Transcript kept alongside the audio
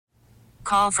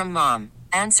Call from mom.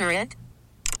 Answer it.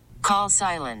 Call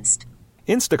silenced.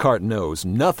 Instacart knows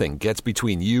nothing gets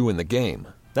between you and the game.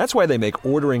 That's why they make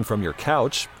ordering from your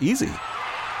couch easy.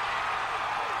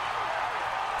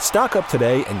 Stock up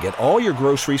today and get all your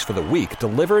groceries for the week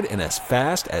delivered in as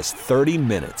fast as 30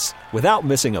 minutes without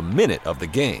missing a minute of the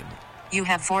game. You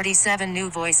have 47 new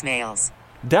voicemails.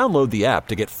 Download the app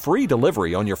to get free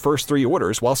delivery on your first 3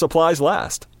 orders while supplies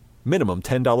last. Minimum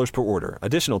 $10 per order.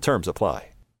 Additional terms apply.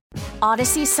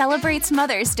 Odyssey celebrates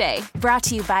Mother's Day, brought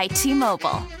to you by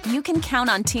T-Mobile. You can count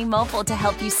on T-Mobile to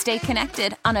help you stay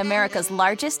connected on America's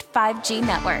largest 5G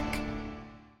network.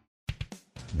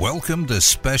 Welcome to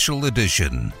Special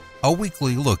Edition, a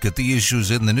weekly look at the issues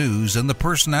in the news and the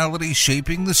personalities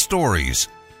shaping the stories.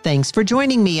 Thanks for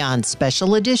joining me on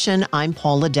Special Edition. I'm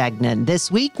Paula Degnan. This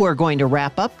week, we're going to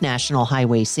wrap up National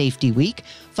Highway Safety Week,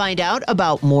 find out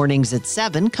about Mornings at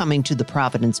 7 coming to the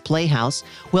Providence Playhouse.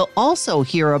 We'll also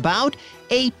hear about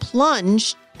a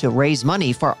plunge to raise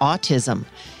money for autism.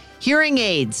 Hearing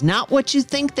aids, not what you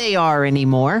think they are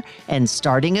anymore. And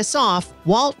starting us off,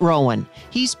 Walt Rowen.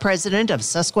 He's president of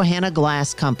Susquehanna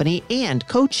Glass Company and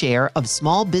co-chair of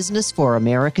Small Business for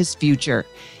America's Future.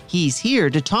 He's here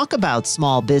to talk about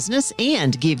small business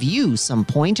and give you some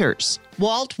pointers.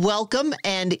 Walt, welcome.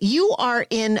 And you are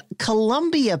in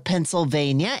Columbia,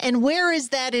 Pennsylvania. And where is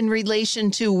that in relation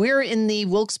to? We're in the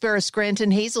Wilkes-Barre,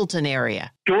 Scranton, Hazleton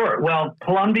area. Sure. Well,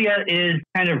 Columbia is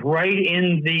kind of right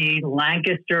in the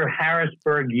Lancaster,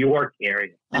 Harrisburg, York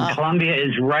area. And Columbia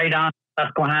is right on the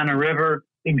Susquehanna River,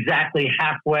 exactly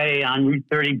halfway on Route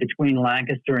 30 between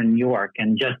Lancaster and York,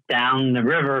 and just down the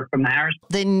river from Harrisburg.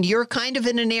 Then you're kind of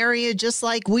in an area just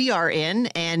like we are in,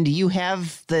 and you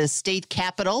have the state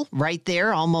capitol right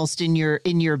there, almost in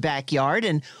your backyard.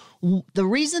 And the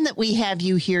reason that we have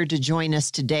you here to join us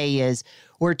today is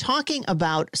we're talking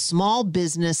about small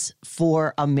business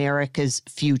for America's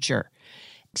future.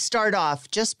 Start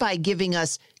off just by giving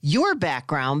us your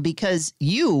background, because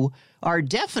you are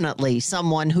definitely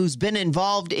someone who's been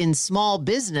involved in small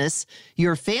business,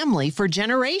 your family, for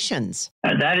generations.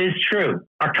 That is true.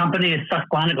 Our company is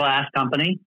Susquehanna Glass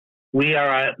Company. We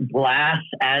are a glass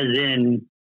as in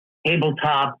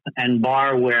tabletop and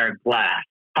barware glass,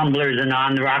 tumblers and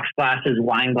on-the-rocks glasses,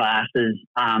 wine glasses,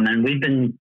 and we've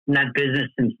been in that business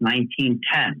since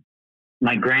 1910.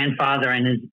 My grandfather and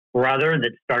his brother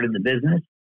that started the business,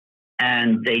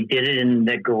 and they did it in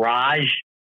the garage,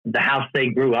 the house they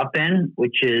grew up in,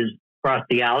 which is across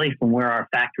the alley from where our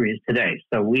factory is today.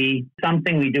 So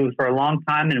something we do for a long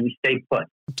time, and we stay put.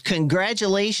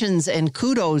 Congratulations and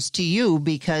kudos to you,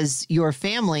 because your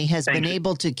family has been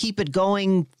able to keep it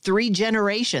going 3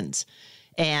 generations.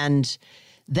 And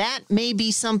that may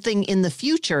be something in the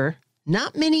future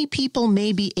not many people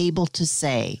may be able to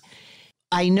say.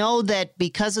 I know that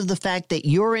because of the fact that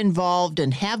you're involved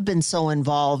and have been so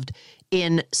involved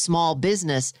in small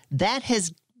business, that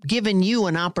has given you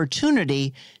an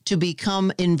opportunity to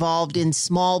become involved in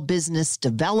small business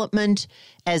development,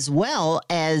 as well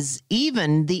as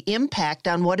even the impact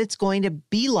on what it's going to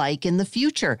be like in the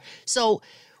future. So,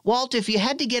 Walt, if you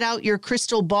had to get out your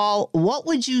crystal ball, what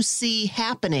would you see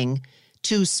happening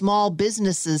to small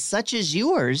businesses such as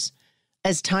yours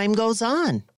as time goes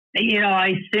on? You know,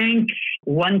 I think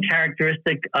one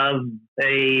characteristic of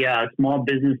a small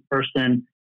business person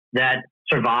that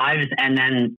survives and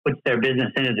then puts their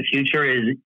business into the future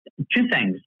is 2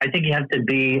 things. I think you have to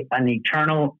be an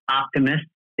eternal optimist.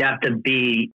 You have to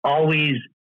be always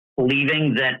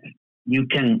believing that you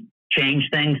can change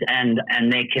things and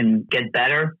they can get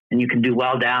better and you can do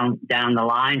well down the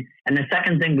line. And the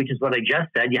second thing, which is what I just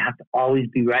said, you have to always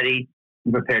be ready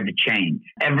and prepared to change.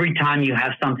 Every time you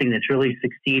have something that's really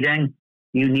succeeding,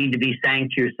 you need to be saying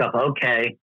to yourself,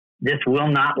 okay, this will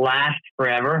not last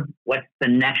forever. What's the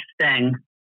next thing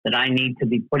that I need to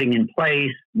be putting in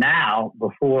place now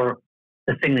before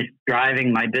the thing that's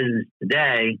driving my business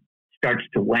today starts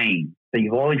to wane? So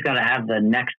you've always got to have the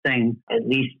next thing at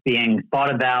least being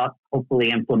thought about,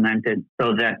 hopefully implemented,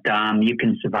 so that you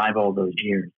can survive all those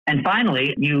years. And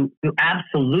finally, you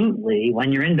absolutely,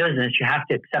 when you're in business, you have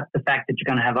to accept the fact that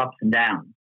you're going to have ups and downs.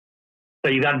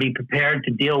 So you got to be prepared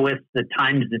to deal with the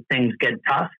times that things get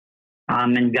tough,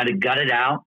 and you got to gut it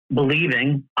out,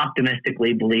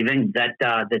 optimistically believing that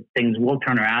things will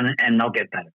turn around and they'll get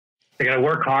better. You got to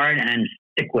work hard and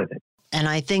stick with it. And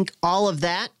I think all of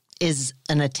that is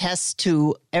an attest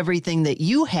to everything that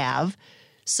you have.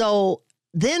 So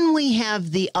then we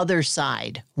have the other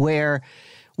side where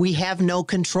we have no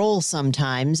control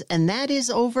sometimes, and that is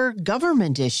over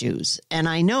government issues. And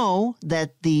I know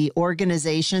that the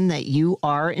organization that you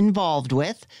are involved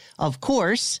with, of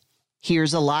course,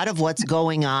 here's a lot of what's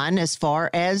going on as far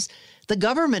as the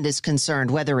government is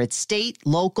concerned, whether it's state,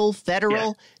 local,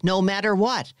 federal, no matter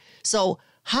what. So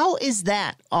how is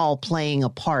that all playing a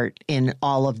part in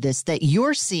all of this that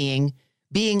you're seeing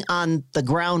being on the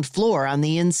ground floor, on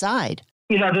the inside?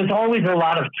 There's always a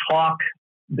lot of talk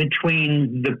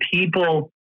between the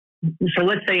people. So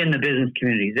let's say in the business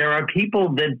community, there are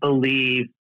people that believe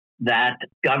that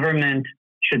government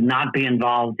should not be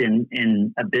involved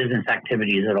in business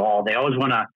activities at all. They always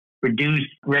want to reduce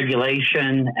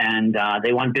regulation, and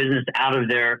they want business out of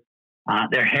their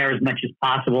hair as much as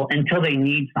possible until they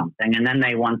need something, and then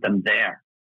they want them there.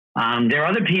 There are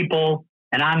other people,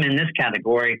 and I'm in this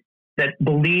category, that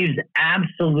believes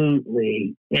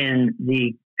absolutely in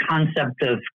the concept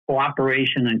of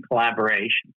cooperation and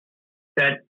collaboration,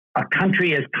 that a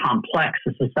country as complex,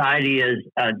 a society as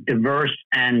diverse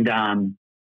and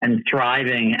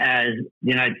thriving as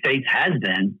the United States has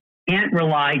been, can't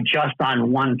rely just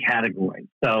on one category.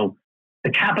 So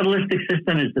the capitalistic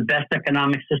system is the best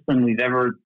economic system we've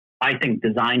ever, I think,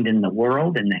 designed in the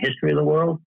world, in the history of the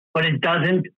world, but it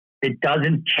doesn't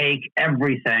take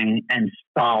everything and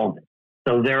solve it.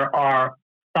 So there are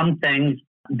some things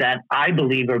that I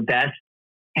believe are best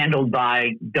handled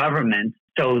by government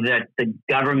so that the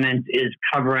government is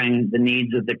covering the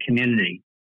needs of the community.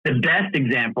 The best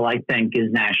example, I think,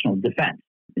 is national defense.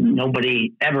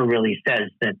 Nobody ever really says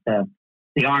that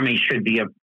the Army should be a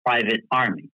private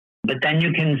army. But then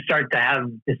you can start to have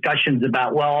discussions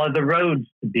about, well, are the roads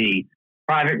to be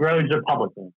private roads or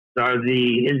public roads?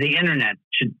 Is the internet,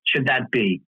 should that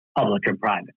be public or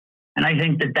private? And I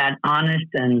think that honest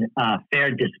and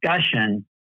fair discussion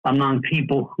among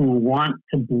people who want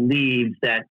to believe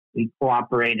that we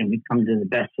cooperate and we come to the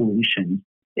best solutions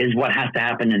is what has to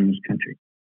happen in this country.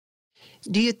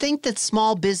 Do you think that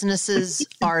small businesses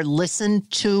are listened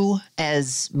to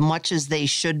as much as they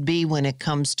should be when it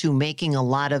comes to making a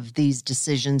lot of these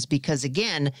decisions? Because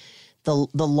again, the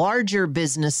larger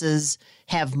businesses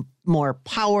have more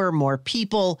power, more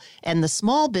people, and the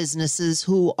small businesses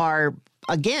who are,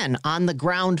 again, on the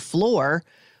ground floor,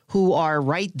 who are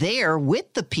right there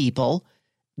with the people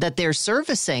that they're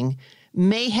servicing,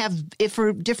 may have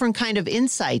a different kind of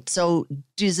insight. So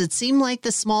does it seem like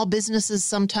the small businesses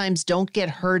sometimes don't get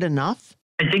heard enough?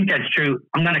 I think that's true.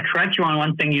 I'm going to correct you on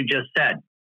one thing you just said.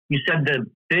 You said the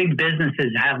big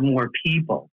businesses have more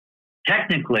people.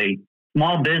 Technically,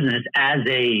 small business as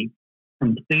a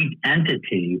complete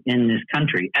entity in this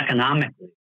country,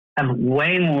 economically, have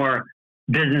way more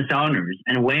business owners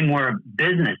and way more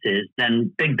businesses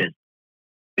than big business.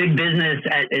 Big business,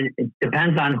 it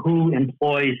depends on who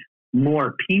employs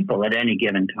more people at any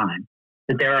given time.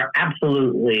 But there are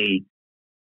absolutely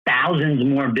thousands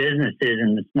more businesses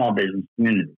in the small business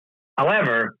community.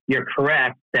 However, you're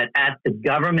correct that at the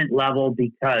government level,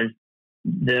 because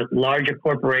the larger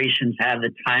corporations have the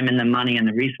time and the money and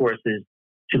the resources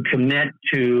to commit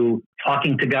to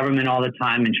talking to government all the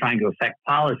time and trying to affect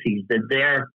policies that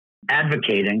they're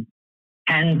advocating,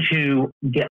 tend to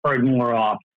get heard more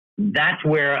often. That's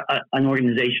where an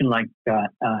organization like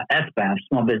SBAF,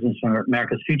 Small Business for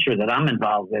America's Future, that I'm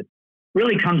involved with,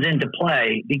 really comes into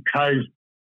play, because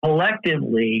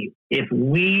collectively, if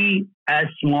we as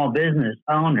small business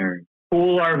owners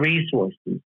pool our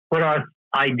resources, put our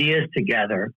ideas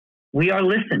together, we are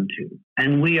listened to,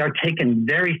 and we are taken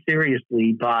very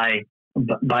seriously by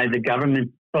the government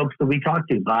folks that we talk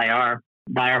to, by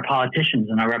our politicians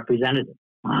and our representatives.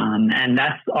 And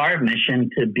that's our mission,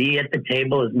 to be at the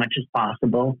table as much as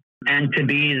possible and to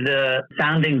be the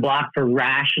sounding block for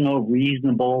rational,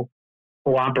 reasonable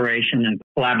cooperation and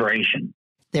collaboration.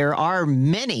 There are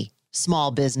many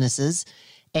small businesses,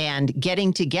 and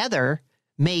getting together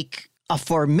make a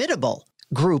formidable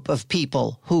group of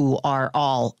people who are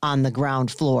all on the ground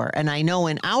floor. And I know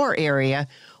in our area,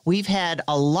 we've had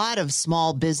a lot of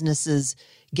small businesses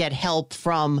get help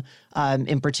from,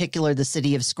 in particular, the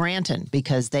city of Scranton,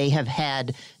 because they have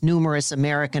had numerous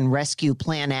American Rescue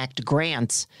Plan Act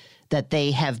grants that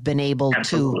they have been able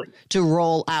to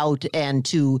roll out and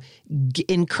to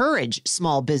encourage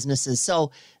small businesses.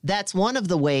 So that's one of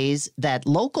the ways that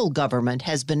local government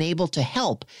has been able to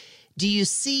help. Do you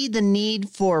see the need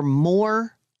for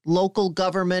more local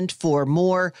government, for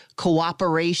more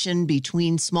cooperation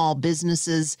between small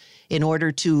businesses in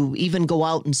order to even go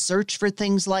out and search for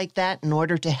things like that in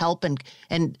order to help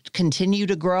and continue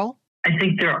to grow? I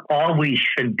think there always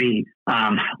should be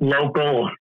local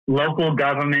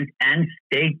government and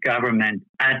state government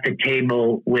at the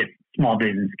table with small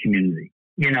business community.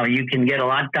 You know, you can get a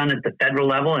lot done at the federal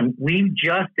level, and we've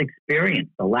just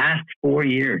experienced the last 4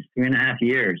 years, 3.5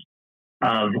 years,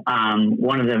 of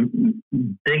one of the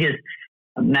biggest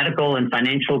medical and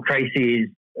financial crises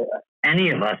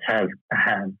any of us have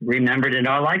remembered in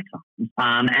our lifetime.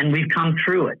 And we've come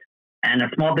through it. And a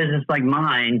small business like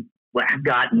mine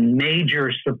got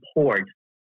major support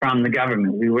from the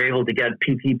government. We were able to get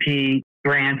PPP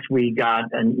grants. We got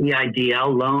an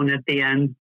EIDL loan at the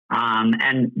end.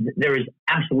 And there is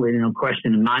absolutely no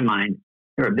question in my mind,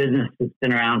 a business that's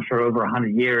been around for over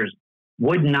 100 years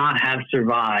would not have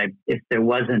survived if there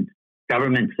wasn't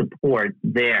government support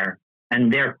there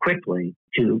and there quickly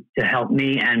to help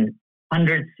me and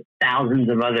hundreds, thousands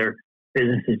of other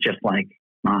businesses just like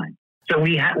mine. So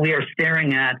we are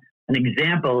staring at an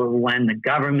example of when the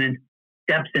government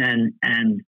steps in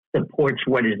and supports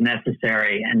what is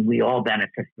necessary, and we all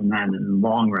benefit from that in the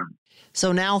long run.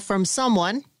 So now from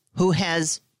someone who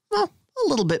has, well, a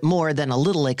little bit more than a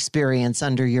little experience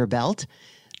under your belt,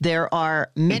 there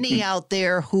are many out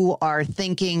there who are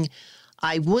thinking,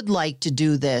 I would like to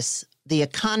do this. The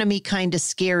economy kind of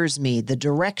scares me. The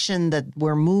direction that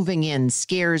we're moving in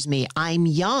scares me. I'm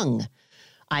young.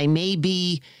 I may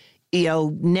be,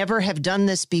 never have done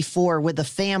this before with a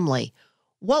family.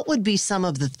 What would be some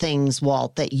of the things,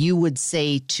 Walt, that you would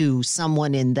say to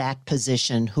someone in that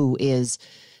position who is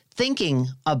thinking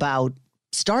about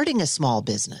starting a small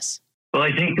business? Well,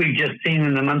 I think we've just seen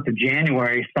in the month of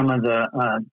January some of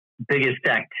the biggest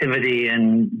activity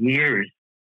in years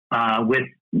with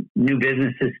new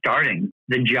businesses starting.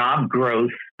 The job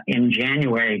growth in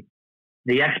January,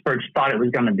 the experts thought it was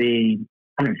going to be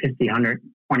 150,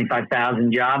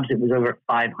 125,000 jobs. It was over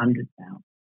 500,000.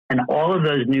 And all of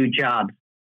those new jobs,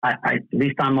 at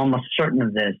least I'm almost certain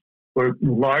of this, were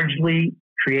largely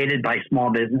created by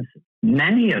small businesses.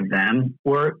 Many of them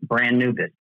were brand new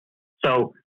businesses.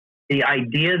 So the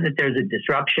idea that there's a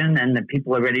disruption and that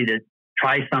people are ready to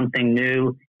try something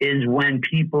new is when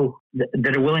people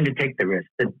that are willing to take the risk,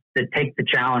 that take the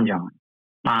challenge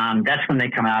on. That's when they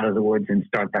come out of the woods and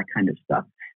start that kind of stuff.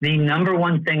 The number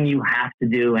one thing you have to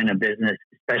do in a business,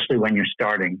 especially when you're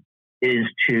starting, is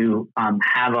to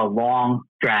have a long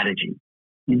strategy.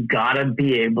 You've got to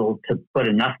be able to put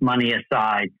enough money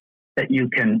aside that you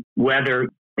can weather.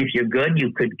 If you're good,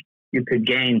 you could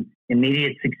gain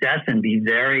immediate success and be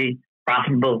very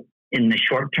profitable in the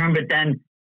short term, but then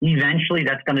eventually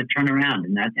that's going to turn around,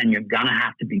 and you're going to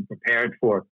have to be prepared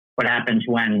for what happens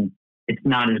when it's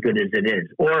not as good as it is.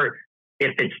 Or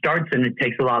if it starts and it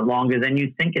takes a lot longer than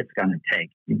you think it's going to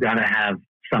take, you've got to have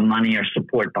some money or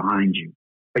support behind you.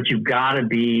 But you've got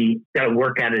to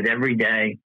work at it every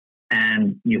day,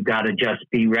 and you've got to just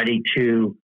be ready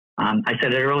to, I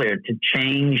said it earlier, to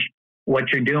change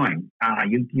what you're doing.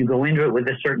 You go into it with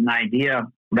a certain idea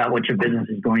about what your business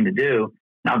is going to do.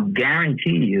 And I'll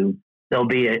guarantee you there'll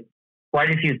be quite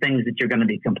a few things that you're going to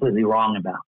be completely wrong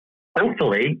about.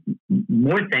 Hopefully,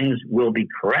 more things will be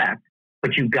correct,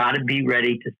 but you've got to be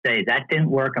ready to say, that didn't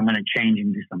work, I'm going to change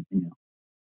and do something else.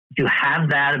 If you have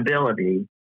that ability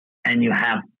and you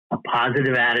have a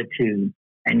positive attitude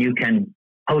and you can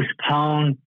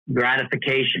postpone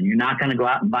gratification, you're not going to go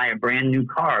out and buy a brand new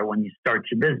car when you start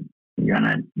your business. You're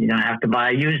gonna have to buy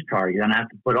a used car. You're going to have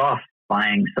to put off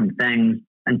buying some things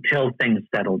until things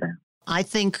settle down. I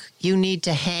think you need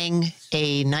to hang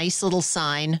a nice little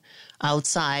sign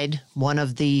outside one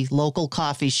of the local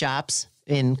coffee shops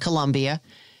in Columbia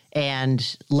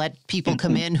and let people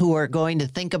come in who are going to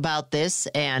think about this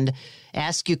and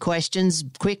ask you questions.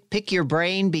 Quick, pick your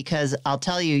brain, because I'll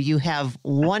tell you, you have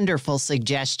wonderful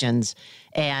suggestions.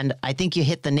 And I think you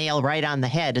hit the nail right on the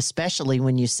head, especially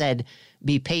when you said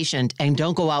be patient and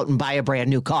don't go out and buy a brand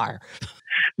new car.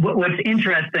 What's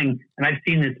interesting, and I've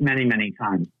seen this many, many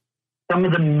times, some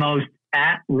of the most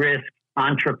at-risk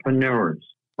entrepreneurs,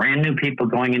 brand new people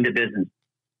going into business,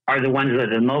 are the ones that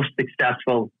are the most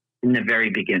successful in the very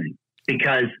beginning,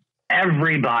 because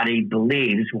everybody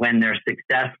believes when they're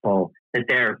successful that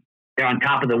they're on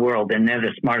top of the world and they're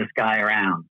the smartest guy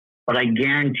around. But I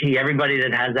guarantee everybody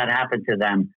that has that happen to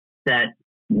them that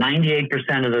 98%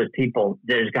 of those people,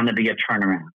 there's going to be a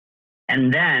turnaround.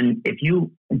 And then if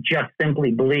you just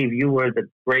simply believe you were the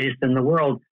greatest in the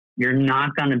world, you're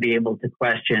not going to be able to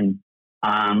question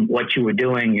what you were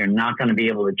doing. You're not going to be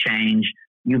able to change.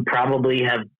 You probably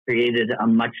have created a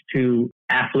much too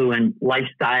affluent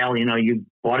lifestyle. You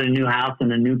bought a new house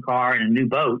and a new car and a new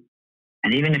boat.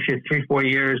 And even if you're 3, 4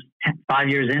 years, 5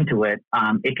 years into it,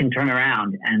 it can turn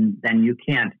around and then you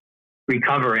can't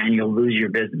recover and you'll lose your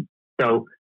business. So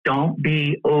don't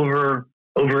be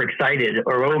overexcited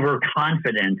or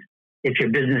overconfident if your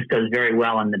business does very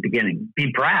well in the beginning.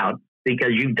 Be proud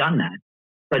because you've done that,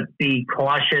 but be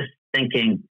cautious,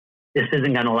 thinking this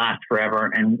isn't going to last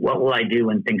forever. And what will I do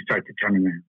when things start to turn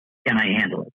around? Can I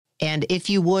handle it? And if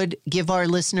you would give our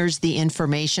listeners the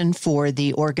information for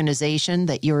the organization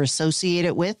that you're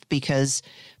associated with, because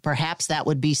perhaps that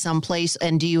would be someplace.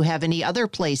 And do you have any other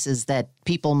places that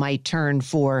people might turn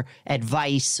for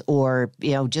advice or,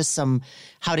 just some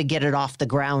how to get it off the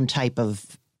ground type of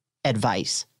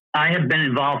advice? I have been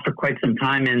involved for quite some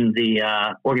time in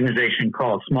the organization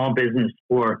called Small Business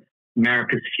for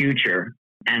America's Future.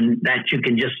 And that you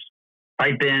can just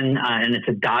type in, and it's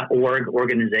a .org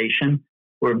organization.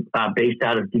 We're based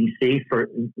out of D.C.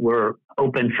 We're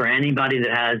open for anybody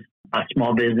that has a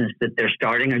small business that they're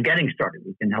starting or getting started.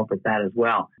 We can help with that as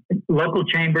well. Local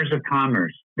chambers of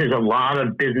commerce. There's a lot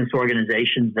of business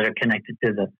organizations that are connected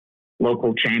to the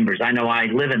local chambers. I know I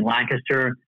live in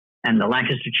Lancaster, and the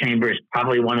Lancaster Chamber is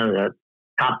probably one of the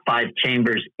top 5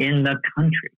 chambers in the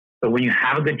country. So when you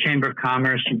have a good chamber of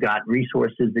commerce, you've got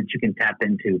resources that you can tap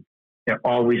into. They're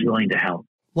always willing to help.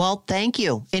 Walt, thank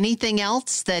you. Anything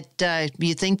else that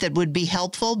you think that would be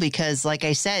helpful? Because like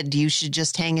I said, you should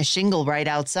just hang a shingle right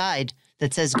outside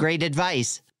that says great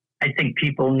advice. I think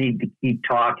people need to keep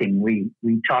talking. We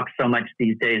talk so much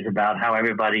these days about how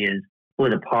everybody is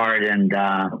split apart and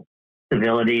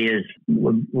civility is,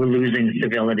 we're losing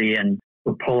civility and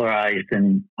we're polarized,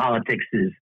 and politics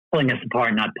is pulling us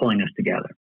apart, not pulling us together.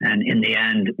 And in the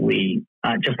end, we,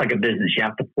 just like a business, you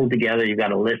have to pull together, you've got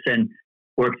to listen,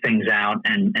 work things out,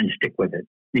 and stick with it.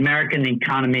 The American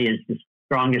economy is the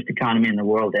strongest economy in the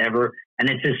world ever, and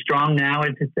it's as strong now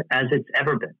as it's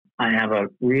ever been. I have a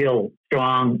real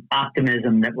strong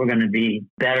optimism that we're going to be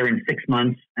better in 6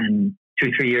 months, and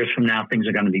 2-3 years from now, things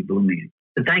are going to be booming.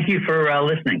 So thank you for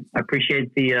listening. I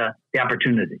appreciate the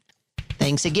opportunity.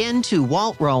 Thanks again to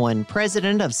Walt Rowen,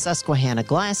 president of Susquehanna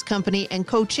Glass Company and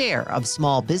co-chair of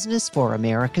Small Business for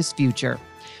America's Future.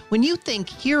 When you think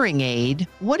hearing aid,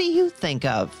 what do you think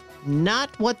of?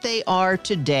 Not what they are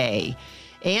today.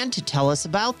 And to tell us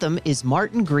about them is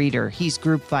Martin Grieder. He's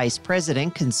Group Vice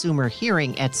President, Consumer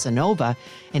Hearing at Sonova,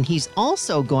 and he's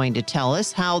also going to tell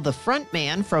us how the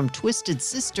frontman from Twisted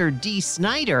Sister, Dee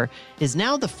Snider, is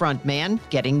now the frontman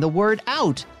getting the word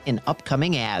out in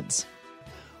upcoming ads.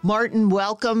 Martin,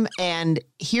 welcome. And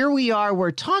here we are.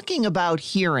 We're talking about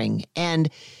hearing, and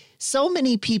so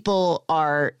many people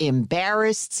are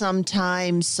embarrassed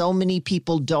sometimes. So many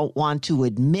people don't want to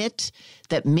admit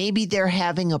that maybe they're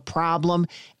having a problem.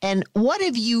 And what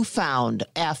have you found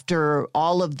after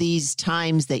all of these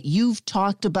times that you've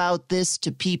talked about this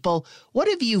to people? What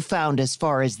have you found as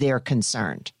far as they're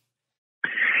concerned?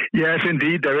 Yes,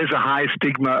 indeed. There is a high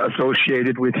stigma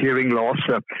associated with hearing loss.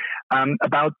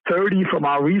 About 30 from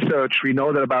our research, we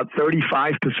know that about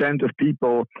 35% of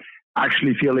people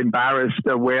actually feel embarrassed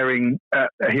wearing a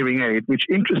hearing aid, which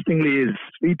interestingly is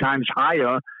 3 times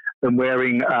higher than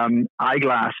wearing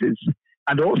eyeglasses.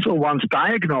 And also, once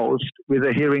diagnosed with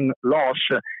a hearing loss,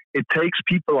 it takes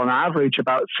people on average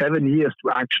about 7 years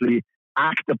to actually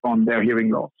act upon their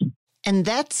hearing loss. And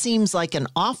that seems like an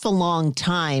awful long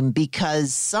time,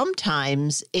 because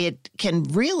sometimes it can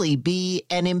really be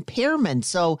an impairment.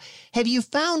 So have you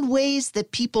found ways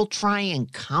that people try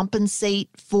and compensate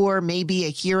for maybe a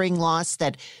hearing loss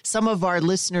that some of our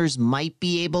listeners might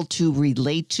be able to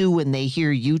relate to when they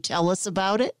hear you tell us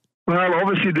about it? Well,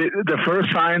 obviously, the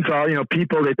first signs are,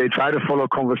 people, they try to follow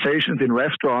conversations in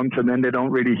restaurants and then they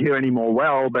don't really hear anymore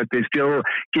well, but they still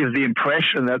give the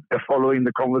impression that they're following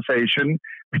the conversation,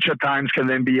 which at times can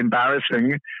then be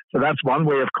embarrassing. So that's one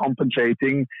way of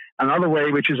compensating. Another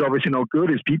way, which is obviously not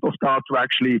good, is people start to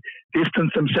actually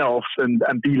distance themselves and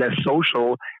be less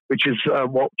social, which is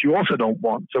what you also don't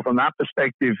want. So from that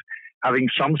perspective, having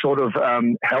some sort of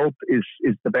help is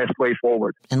the best way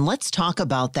forward. And let's talk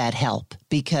about that help,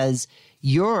 because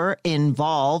you're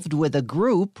involved with a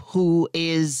group who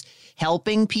is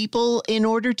helping people in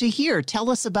order to hear.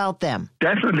 Tell us about them.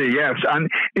 Definitely, yes. And,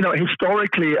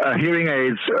 historically, hearing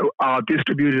aids are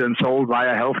distributed and sold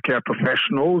via healthcare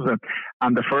professionals.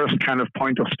 And the first kind of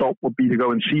point of stop would be to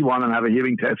go and see one and have a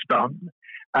hearing test done.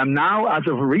 And now, as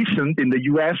of recent, in the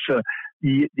U.S.,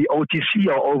 the OTC,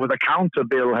 or over-the-counter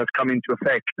bill, has come into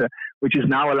effect, which is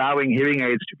now allowing hearing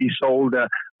aids to be sold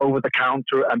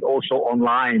over-the-counter and also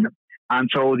online. And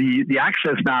so the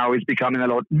access now is becoming a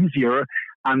lot easier.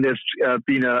 And there's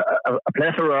been a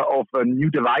plethora of new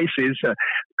devices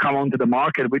come onto the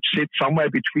market, which sit somewhere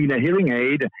between a hearing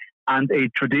aid and a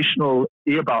traditional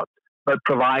earbud, but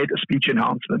provide a speech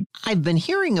enhancement. I've been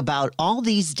hearing about all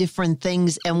these different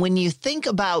things. And when you think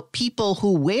about people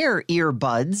who wear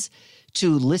earbuds,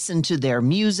 to listen to their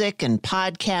music and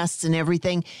podcasts and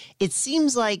everything. It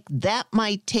seems like that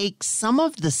might take some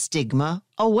of the stigma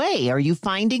away. Are you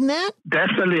finding that?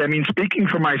 Definitely. I mean, speaking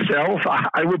for myself,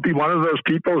 I would be one of those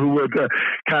people who would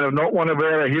kind of not want to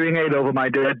wear a hearing aid over my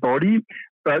dead body.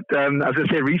 But as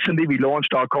I say, recently we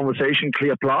launched our Conversation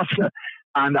Clear Plus,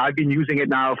 and I've been using it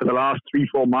now for the last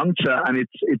 3-4 months, and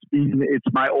it's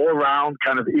my all-round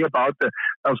kind of earbud that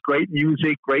does great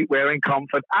music, great wearing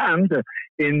comfort, and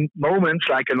in moments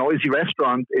like a noisy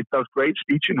restaurant, it does great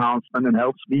speech enhancement and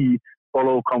helps me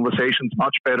follow conversations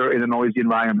much better in a noisy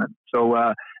environment.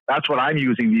 So that's what I'm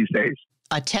using these days.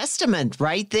 A testament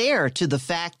right there to the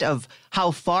fact of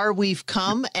how far we've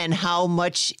come and how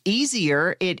much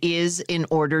easier it is in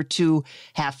order to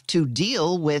have to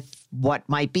deal with what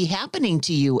might be happening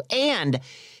to you. And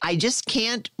I just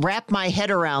can't wrap my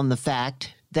head around the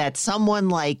fact that someone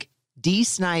like Dee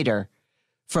Snider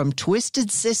from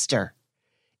Twisted Sister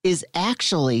is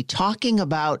actually talking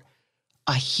about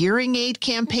a hearing aid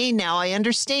campaign. Now, I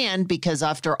understand, because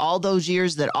after all those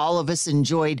years that all of us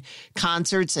enjoyed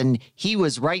concerts and he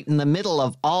was right in the middle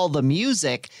of all the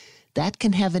music, that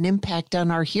can have an impact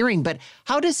on our hearing. But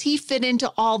how does he fit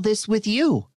into all this with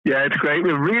you? Yeah, it's great.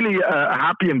 We're really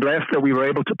happy and blessed that we were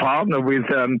able to partner with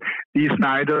Dee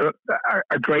Snider,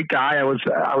 a great guy. I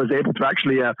was able to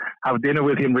actually have dinner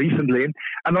with him recently.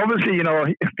 And obviously, you know,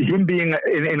 him being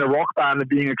in a rock band and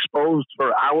being exposed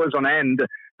for hours on end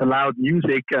to loud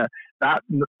music, that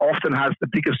often has the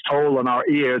biggest toll on our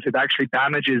ears. It actually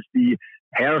damages the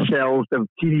hair cells, the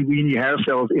teeny weeny hair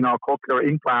cells in our cochlear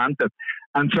implant.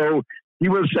 And so he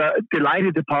was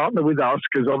delighted to partner with us,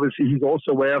 because obviously he's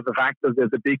also aware of the fact that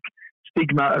there's a big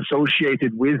stigma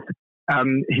associated with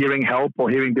hearing help or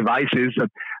hearing devices.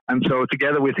 And so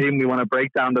together with him, we want to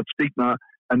break down that stigma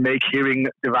and make hearing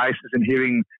devices and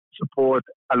hearing support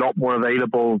a lot more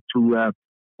available to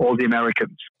all the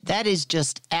Americans. That is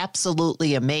just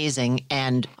absolutely amazing.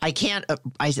 And I can't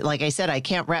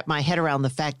wrap my head around the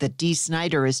fact that Dee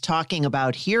Snider is talking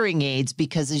about hearing aids,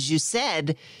 because as you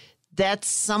said, that's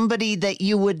somebody that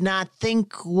you would not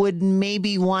think would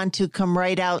maybe want to come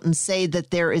right out and say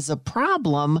that there is a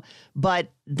problem, but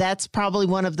that's probably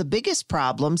one of the biggest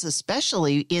problems,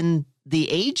 especially in the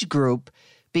age group,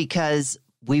 because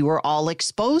we were all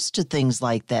exposed to things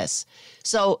like this.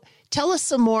 So tell us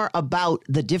some more about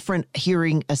the different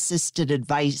hearing assisted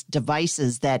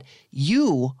devices that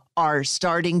you are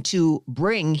starting to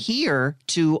bring here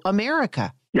to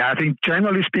America. Yeah, I think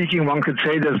generally speaking, one could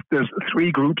say there's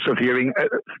three groups of hearing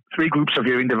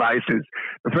devices.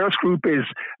 The first group is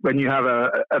when you have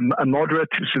a moderate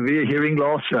to severe hearing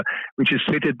loss, which is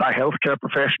fitted by healthcare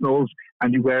professionals,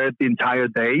 and you wear it the entire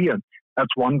day.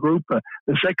 That's one group.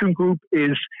 The second group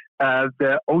is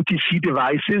the OTC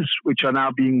devices, which are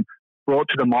now being brought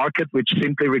to the market, which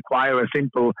simply require a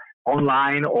simple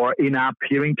online or in-app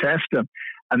hearing test.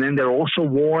 And then they're also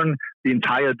worn the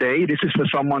entire day. This is for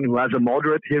someone who has a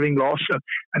moderate hearing loss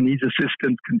and needs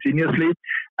assistance continuously.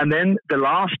 And then the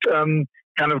last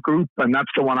kind of group, and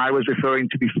that's the one I was referring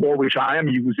to before, which I am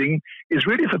using, is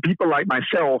really for people like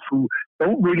myself who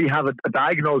don't really have a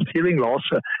diagnosed hearing loss,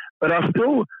 but are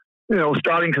still, you know,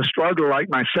 starting to struggle like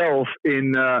myself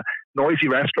in noisy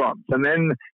restaurants. And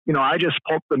then, you know, I just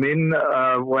pop them in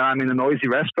when I'm in a noisy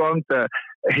restaurant,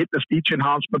 hit the speech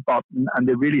enhancement button, and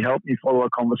they really help me follow a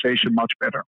conversation much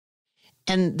better.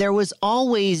 And there was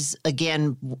always,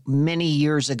 again, many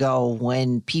years ago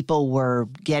when people were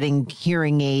getting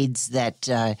hearing aids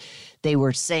that they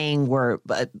were saying were,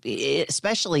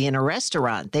 especially in a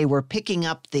restaurant, they were picking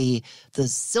up the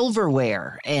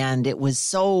silverware, and it was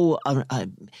so,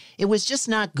 it was just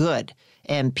not good,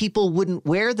 and people wouldn't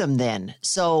wear them then.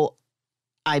 So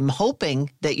I'm hoping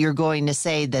that you're going to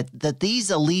say that these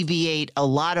alleviate a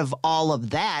lot of all of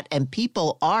that, and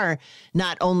people are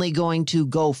not only going to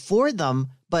go for them,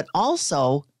 but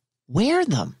also wear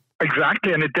them.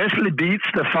 Exactly, and it definitely beats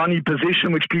the funny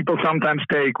position which people sometimes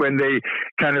take when they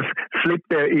kind of flip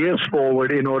their ears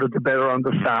forward in order to better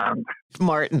understand.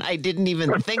 Martin, I didn't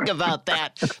even think about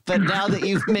that, but now that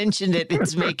you've mentioned it,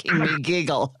 it's making me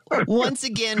giggle. Once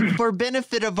again, for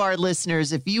benefit of our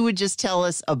listeners, if you would just tell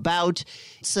us about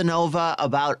Sonova,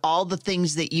 about all the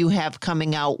things that you have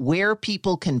coming out, where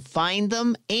people can find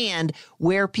them, and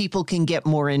where people can get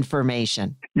more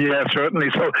information. Yeah, certainly.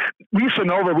 So we,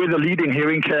 Sonova, we're the leading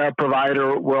hearing care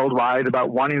provider worldwide. About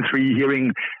 1 in 3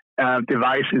 hearing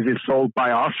devices is sold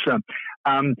by us.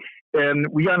 And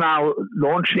we are now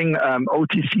launching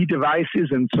OTC devices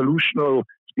and solutional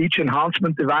speech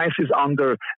enhancement devices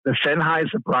under the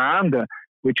Sennheiser brand,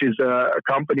 which is a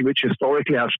company which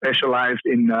historically has specialized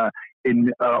in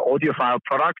audiophile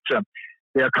products.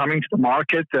 They are coming to the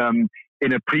market in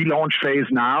a pre-launch phase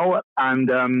now,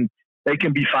 and they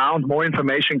can be found. More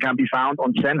information can be found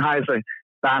on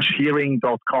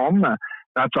Sennheiser-hearing.com.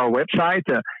 That's our website.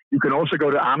 You can also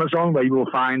go to Amazon, where you will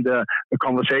find the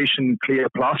Conversation Clear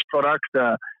Plus product,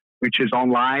 which is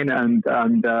online and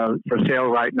for sale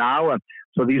right now.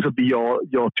 So these will be your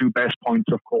two best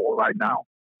points of call right now.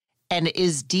 And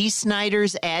is Dee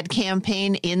Snider's ad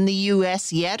campaign in the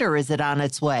U.S. yet, or is it on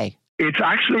its way? It's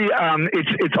actually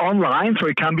it's online, so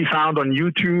it can be found on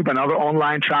YouTube and other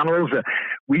online channels.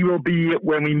 We will be,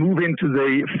 when we move into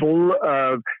the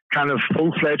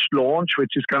full-fledged launch,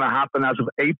 which is going to happen as of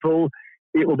April,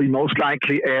 it will be most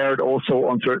likely aired also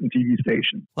on certain TV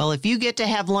stations. Well, if you get to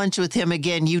have lunch with him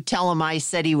again, you tell him I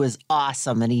said he was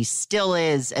awesome, and he still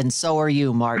is, and so are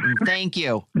you, Martin. Thank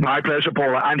you. My pleasure,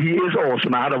 Paula, and he is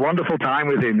awesome. I had a wonderful time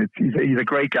with him. He's a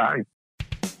great guy.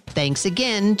 Thanks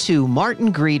again to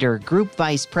Martin Grieder, Group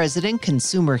Vice President,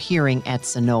 Consumer Hearing at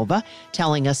Sonova,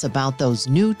 telling us about those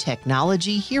new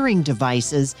technology hearing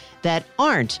devices that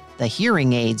aren't the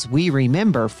hearing aids we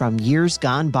remember from years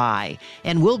gone by.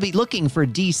 And we'll be looking for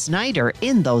Dee Snider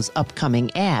in those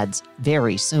upcoming ads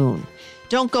very soon.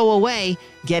 Don't go away.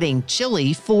 Getting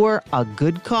chilly for a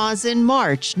good cause in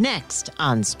March next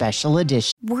on Special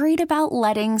Edition. Worried about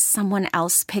letting someone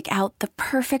else pick out the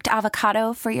perfect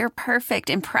avocado for your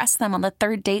perfect impress them on the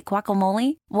third date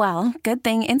guacamole? Well, good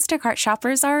thing Instacart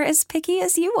shoppers are as picky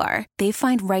as you are. They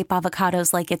find ripe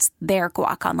avocados like it's their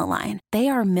guac on the line. They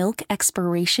are milk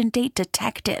expiration date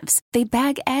detectives. They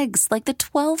bag eggs like the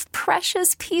 12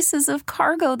 precious pieces of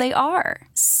cargo they are.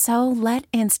 So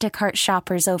let Instacart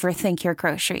shoppers overthink your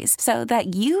groceries so that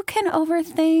you can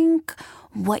overthink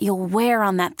what you'll wear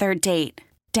on that third date.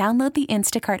 Download the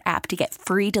Instacart app to get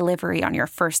free delivery on your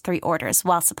first 3 orders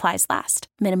while supplies last.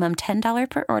 Minimum $10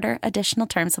 per order. Additional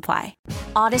terms apply.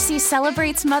 Odyssey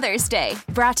celebrates Mother's Day,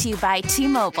 brought to you by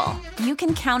T-Mobile. You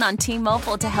can count on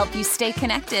T-Mobile to help you stay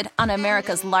connected on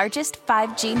America's largest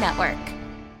 5G network.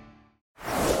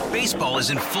 Baseball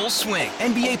is in full swing.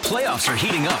 NBA playoffs are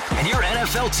heating up, and your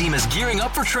NFL team is gearing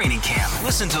up for training camp.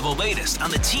 Listen to the latest on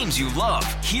the teams you love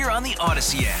here on the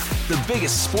Odyssey app. The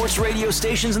biggest sports radio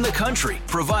stations in the country,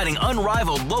 providing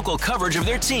unrivaled local coverage of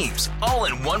their teams, all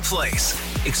in one place.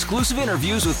 Exclusive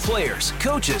interviews with players,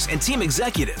 coaches, and team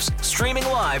executives, streaming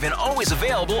live and always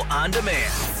available on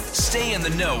demand. Stay in the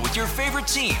know with your favorite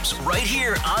teams right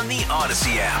here on the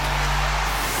Odyssey app.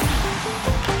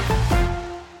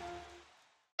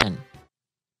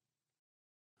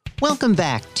 Welcome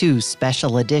back to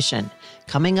Special Edition.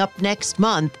 Coming up next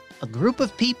month, a group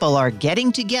of people are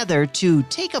getting together to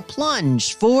take a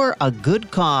plunge for a good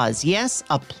cause. Yes,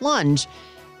 a plunge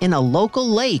in a local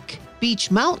lake, Beach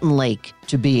Mountain Lake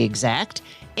to be exact,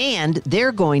 and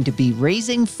they're going to be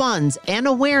raising funds and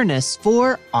awareness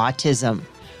for autism.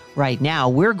 Right now,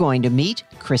 we're going to meet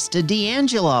Krista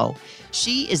DeAngelo.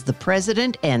 She is the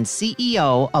president and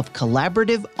CEO of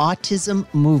Collaborative Autism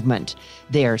Movement.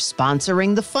 They're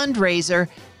sponsoring the fundraiser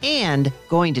and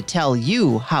going to tell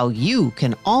you how you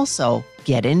can also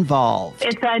get involved.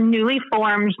 It's a newly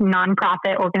formed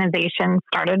nonprofit organization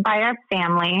started by our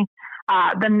family.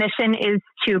 The mission is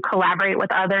to collaborate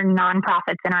with other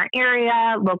nonprofits in our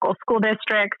area, local school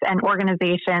districts, and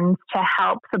organizations to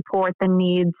help support the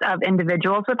needs of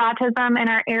individuals with autism in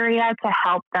our area to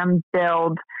help them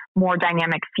build more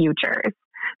dynamic futures.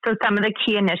 So some of the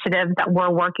key initiatives that we're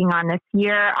working on this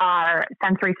year are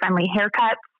sensory-friendly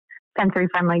haircuts,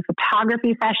 sensory-friendly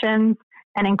photography sessions,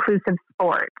 and inclusive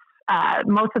sports.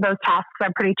 Most of those tasks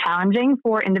are pretty challenging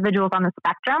for individuals on the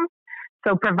spectrum.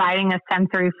 So providing a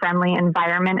sensory-friendly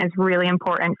environment is really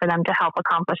important for them to help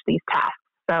accomplish these tasks.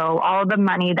 So all the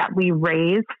money that we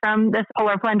raise from this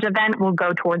Polar Plunge event will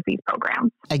go towards these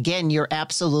programs. Again, you're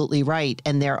absolutely right.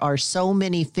 And there are so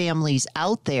many families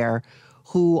out there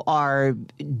who are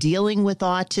dealing with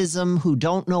autism, who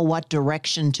don't know what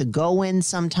direction to go in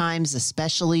sometimes,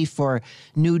 especially for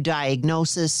new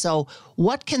diagnosis. So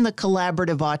what can the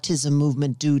Collaborative Autism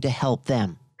Movement do to help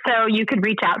them? So you could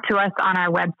reach out to us on our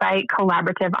website,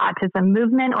 Collaborative Autism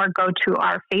Movement, or go to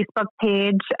our Facebook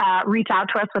page. Reach out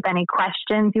to us with any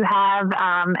questions you have,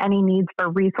 any needs for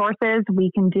resources.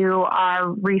 We can do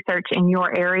our research in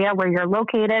your area where you're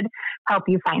located, help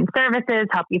you find services,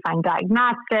 help you find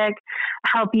diagnostic,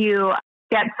 help you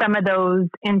get some of those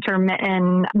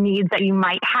intermittent needs that you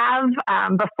might have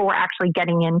before actually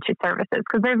getting into services,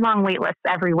 because there's long wait lists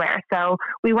everywhere. So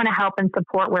we want to help and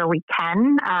support where we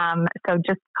can. So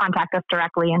just contact us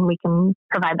directly and we can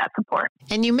provide that support.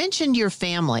 And you mentioned your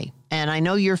family, and I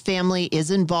know your family is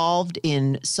involved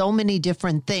in so many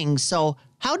different things. So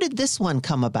how did this one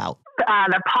come about?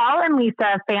 The Paul and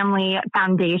Lisa Family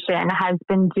Foundation has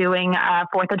been doing a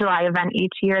 4th of July event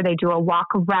each year. They do a walk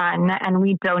run, and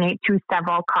we donate to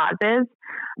several causes.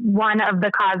 One of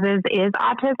the causes is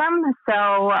autism.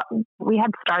 So we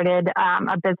had started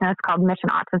a business called Mission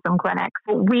Autism Clinics.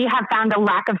 We have found a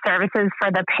lack of services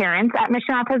for the parents at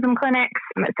Mission Autism Clinics.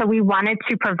 So we wanted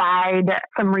to provide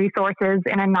some resources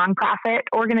in a nonprofit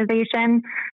organization.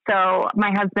 So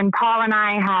my husband, Paul, and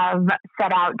I have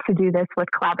set out to do this with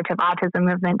Collaborative Autism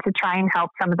Movement to try and help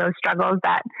some of those struggles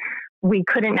that we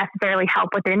couldn't necessarily help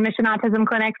within Mission Autism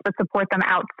Clinics, but support them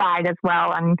outside as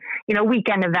well. And,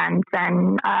 weekend events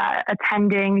and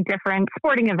attending different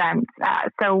sporting events.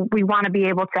 So we want to be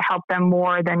able to help them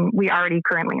more than we already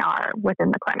currently are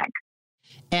within the clinic.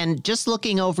 And just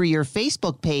looking over your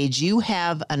Facebook page, you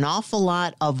have an awful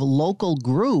lot of local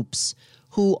groups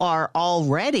who are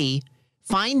already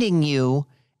finding you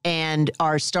and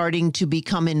are starting to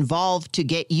become involved to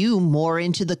get you more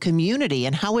into the community.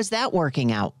 And how is that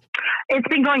working out? It's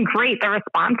been going great. The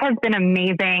response has been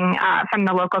amazing from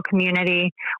the local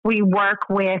community. We work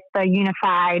with the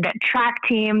Unified Track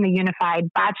Team, the Unified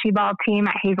Bocce Ball Team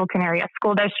at Hazelton Area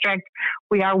School District.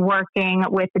 We are working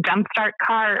with the Jumpstart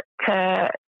Cart to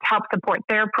help support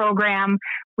their program.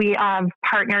 We have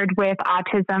partnered with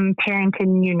Autism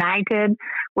Parenting United,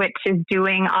 which is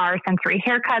doing our sensory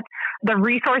haircuts. The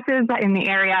resources in the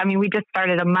area, we just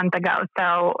started a month ago,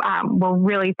 so we're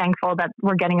really thankful that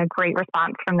we're getting a great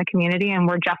response from the community, and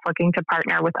we're just looking to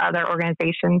partner with other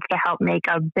organizations to help make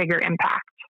a bigger impact.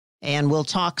 And we'll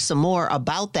talk some more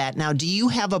about that. Now, do you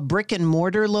have a brick and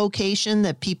mortar location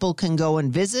that people can go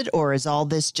and visit, or is all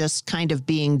this just kind of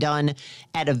being done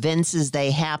at events as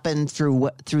they happen through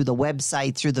the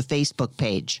website, through the Facebook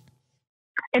page?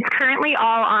 It's currently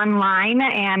all online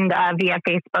and via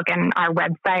Facebook and our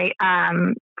website.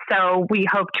 So we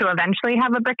hope to eventually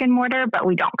have a brick and mortar, but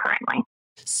we don't currently.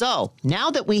 So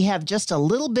now that we have just a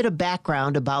little bit of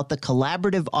background about the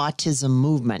Collaborative Autism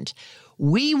Movement,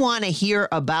 we want to hear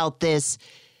about this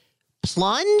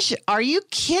plunge. Are you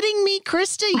kidding me,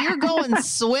 Krista? You're going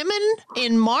swimming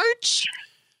in March?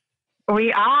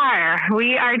 We are.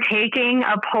 We are taking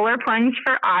a polar plunge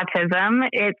for autism.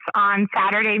 It's on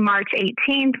Saturday, March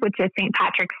 18th, which is St.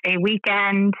 Patrick's Day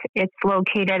weekend. It's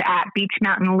located at Beach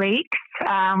Mountain Lakes.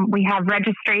 We have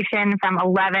registration from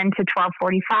 11 to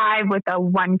 12:45 with a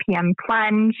 1 p.m.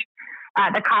 plunge.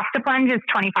 The cost to plunge is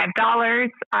 $25.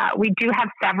 We do have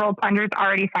several plungers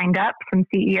already signed up, some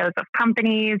CEOs of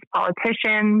companies,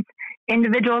 politicians,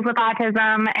 individuals with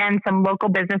autism, and some local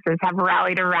businesses have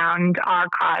rallied around our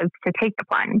cause to take the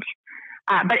plunge.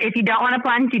 But if you don't want to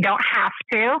plunge, you don't have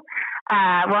to.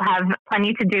 We'll have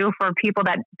plenty to do for people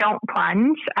that don't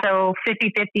plunge. So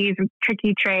 50/50s,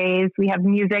 tricky trays. We have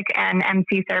music and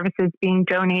MC services being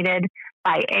donated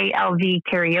by ALV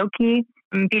Karaoke.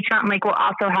 Beach Mountain Lake will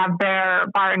also have their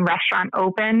bar and restaurant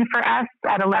open for us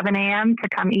at 11 a.m. to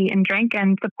come eat and drink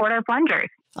and support our plungers.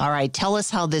 All right. Tell us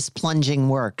how this plunging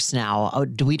works now.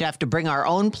 Do we have to bring our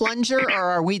own plunger, or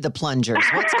are we the plungers?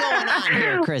 What's going on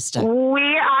here, Krista?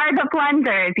 We are the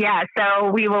plungers, yeah. So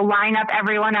we will line up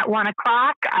everyone at 1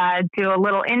 o'clock, do a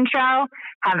little intro,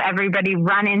 have everybody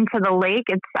run into the lake.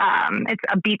 It's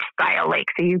a beach-style lake,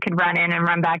 so you can run in and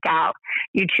run back out.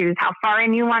 You choose how far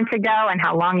in you want to go and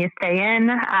how long you stay in.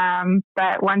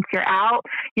 But once you're out,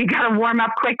 you got to warm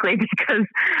up quickly because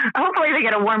hopefully they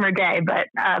get a warmer day, but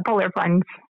polar plunge,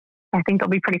 I think they'll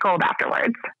be pretty cold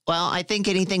afterwards. Well, I think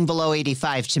anything below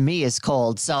 85 to me is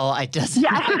cold, so it doesn't.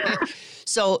 Yeah.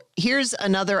 So here's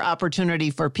another opportunity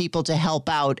for people to help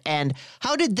out. And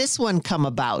how did this one come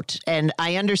about? And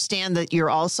I understand that you're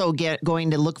also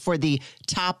going to look for the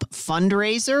top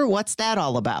fundraiser. What's that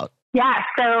all about? Yeah,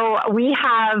 so we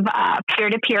have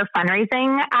peer-to-peer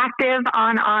fundraising active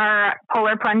on our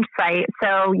Polar Plunge site.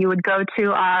 So you would go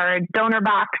to our donor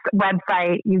box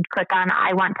website, you'd click on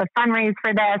I want to fundraise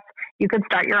for this. You could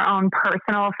start your own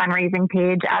personal fundraising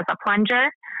page as a plunger.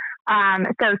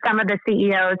 So some of the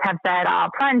CEOs have said,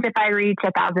 I'll plunge if I reach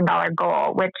 $1,000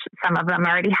 goal, which some of them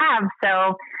already have.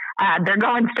 So they're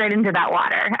going straight into that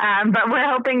water. But we're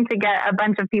hoping to get a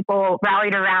bunch of people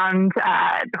rallied around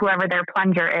whoever their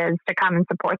plunger is to come and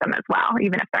support them as well,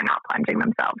 even if they're not plunging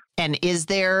themselves. And is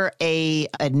there a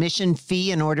admission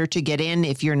fee in order to get in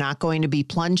if you're not going to be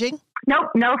plunging? Nope,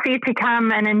 no fee to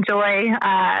come and enjoy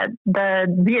the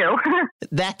view.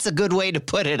 That's a good way to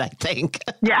put it, I think.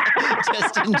 Yeah.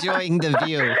 Just enjoying the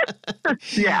view.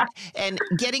 Yeah. And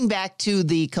getting back to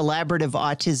the Collaborative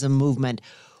Autism Movement,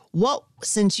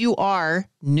 since you are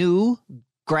new,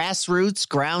 grassroots,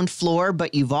 ground floor,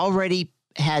 but you've already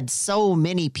had so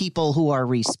many people who are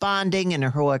responding and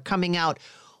who are coming out,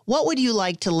 what would you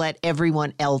like to let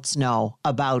everyone else know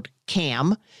about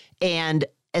CAM? And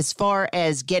as far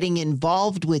as getting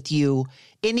involved with you,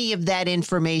 any of that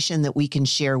information that we can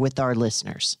share with our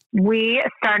listeners? We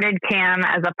started CAM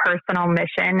as a personal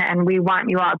mission, and we want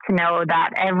you all to know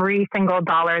that every single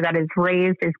dollar that is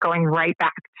raised is going right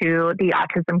back to the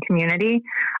autism community.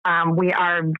 We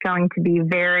are going to be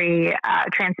very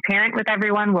transparent with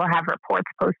everyone. We'll have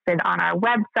reports posted on our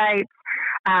website.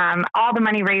 All the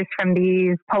money raised from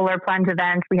these polar plunge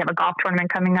events, we have a golf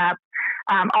tournament coming up.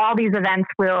 All these events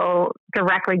will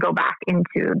directly go back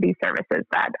into the services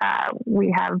that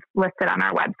we have listed on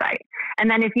our website. And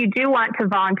then if you do want to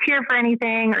volunteer for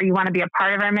anything or you want to be a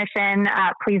part of our mission,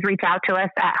 please reach out to us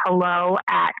at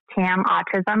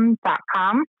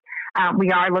hello@camautism.com.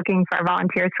 We are looking for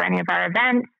volunteers for any of our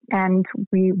events, and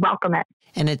we welcome it.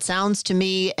 And it sounds to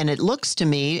me, and it looks to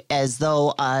me as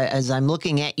though, as I'm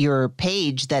looking at your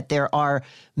page, that there are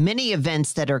many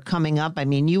events that are coming up. I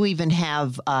mean, you even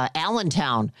have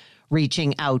Allentown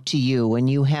reaching out to you, and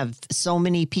you have so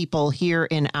many people here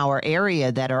in our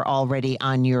area that are already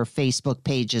on your Facebook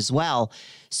page as well.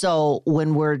 So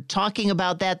when we're talking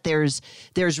about that, there's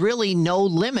really no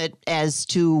limit as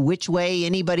to which way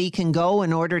anybody can go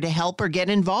in order to help or get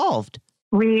involved.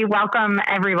 We welcome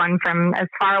everyone from as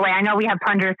far away. I know we have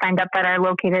plungers signed up that are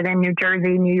located in New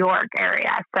Jersey, New York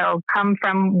area. So come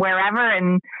from wherever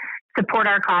and support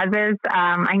our causes.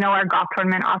 I know our golf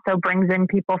tournament also brings in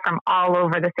people from all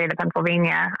over the state of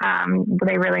Pennsylvania.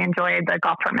 They really enjoy the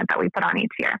golf tournament that we put on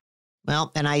each year.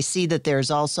 Well, and I see that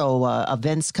there's also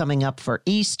events coming up for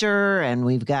Easter, and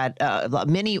we've got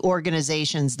many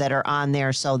organizations that are on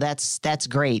there. So that's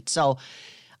great. So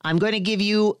I'm going to give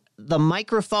you the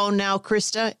microphone now,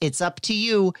 Krista. It's up to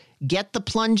you. Get the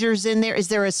plungers in there. Is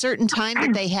there a certain time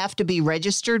that they have to be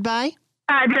registered by?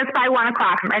 Just by 1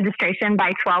 o'clock, registration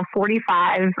by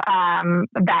 12:45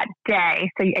 that day.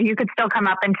 So you could still come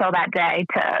up until that day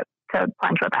to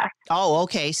plunge with us. Oh,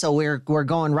 okay. So we're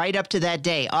going right up to that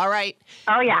day. All right.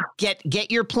 Oh, yeah.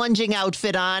 Get your plunging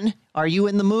outfit on. Are you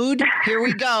in the mood? Here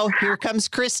we go. Here comes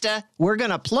Krista. We're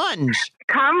going to plunge.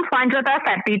 Come plunge with us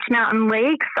at Beach Mountain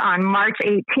Lakes on March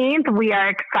 18th. We are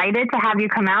excited to have you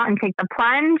come out and take the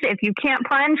plunge. If you can't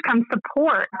plunge, come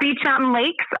support Beach Mountain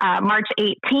Lakes March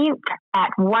 18th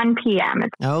at 1 p.m.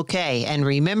 Okay. And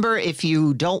remember, if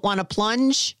you don't want to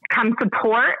plunge, come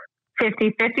support.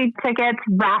 50/50 tickets,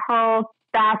 raffle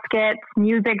baskets,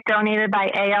 music donated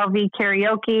by ALV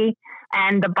Karaoke,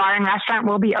 and the bar and restaurant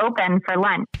will be open for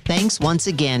lunch. Thanks once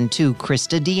again to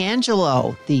Krista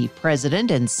DeAngelo, the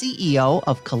president and CEO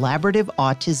of Collaborative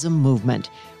Autism Movement.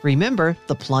 Remember,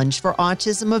 the Plunge for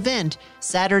Autism event,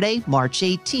 Saturday, March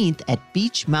 18th at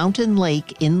Beach Mountain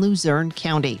Lake in Luzerne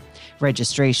County.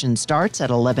 Registration starts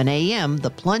at 11 a.m. The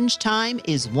plunge time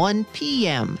is 1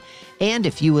 p.m. And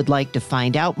if you would like to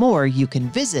find out more, you can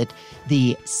visit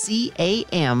the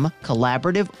CAM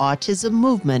Collaborative Autism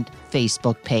Movement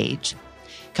Facebook page.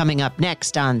 Coming up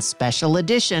next on Special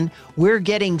Edition, we're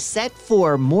getting set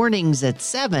for mornings at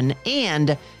 7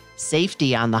 and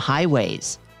safety on the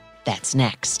highways. That's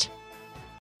next.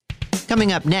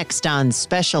 Coming up next on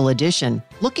Special Edition,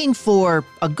 looking for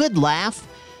a good laugh?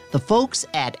 The folks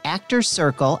at Actors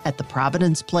Circle at the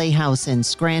Providence Playhouse in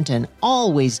Scranton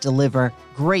always deliver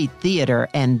great theater,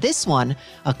 and this one,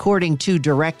 according to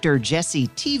director Jessi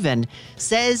Teevan,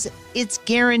 says it's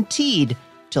guaranteed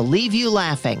to leave you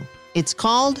laughing. It's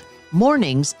called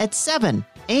Mornings at 7,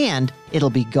 and it'll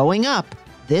be going up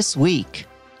this week.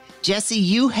 Jessi,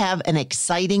 you have an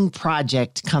exciting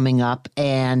project coming up,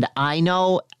 and I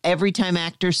know every time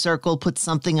Actors Circle puts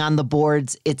something on the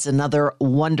boards, it's another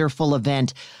wonderful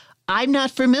event. I'm not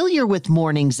familiar with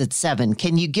Mornings at 7.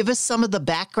 Can you give us some of the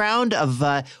background of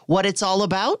what it's all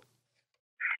about?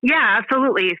 Yeah,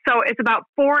 absolutely. So it's about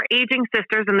 4 aging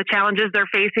sisters and the challenges they're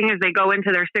facing as they go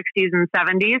into their 60s and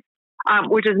 70s,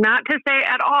 which is not to say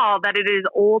at all that it is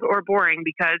old or boring,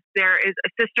 because there is a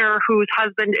sister whose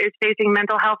husband is facing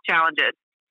mental health challenges.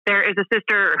 There is a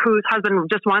sister whose husband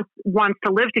just wants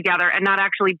to live together and not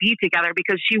actually be together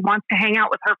because she wants to hang out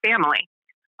with her family.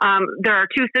 There are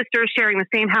 2 sisters sharing the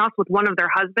same house with one of their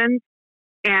husbands.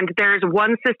 And there's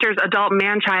one sister's adult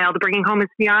man-child bringing home his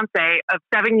fiance of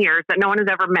 7 years that no one has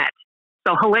ever met.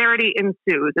 So hilarity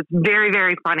ensues. It's very,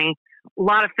 very funny. A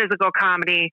lot of physical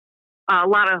comedy, a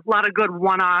lot of good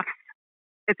one-offs.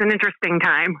 It's an interesting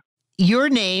time. Your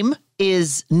name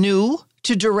is new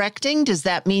to directing. Does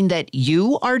that mean that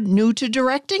you are new to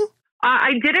directing?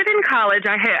 I did it in college.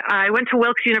 I went to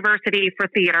Wilkes University for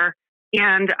theater,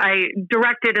 and I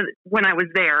directed when I was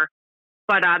there.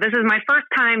 But this is my first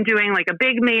time doing like a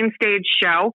big main stage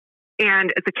show,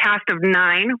 and it's a cast of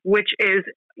 9, which is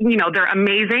they're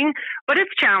amazing, but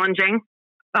it's challenging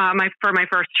for my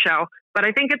first show. But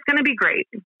I think it's going to be great.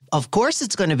 Of course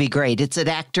it's going to be great. It's at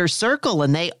Actor Circle,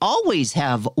 and they always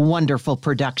have wonderful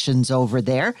productions over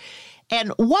there.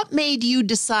 And what made you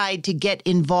decide to get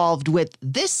involved with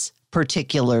this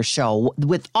particular show,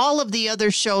 with all of the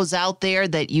other shows out there,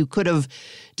 that you could have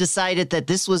decided that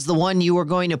this was the one you were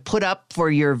going to put up for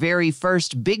your very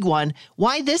first big one?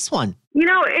 Why this one?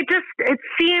 It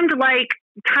seemed like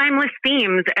timeless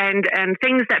themes and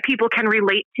things that people can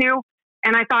relate to.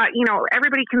 And I thought,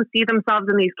 everybody can see themselves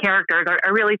in these characters. I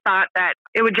really thought that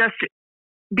it would just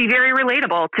be very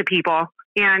relatable to people.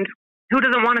 And who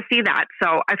doesn't want to see that?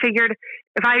 So I figured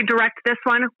if I direct this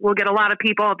one, we'll get a lot of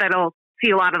people that'll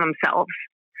see a lot of themselves.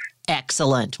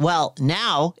 Excellent. Well,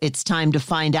 now it's time to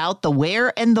find out the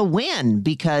where and the when,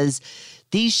 because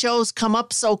these shows come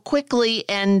up so quickly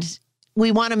and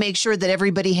we want to make sure that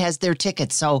everybody has their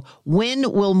tickets. So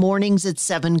when will Mornings at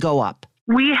 7 go up?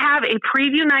 We have a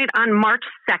preview night on March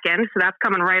 2nd, so that's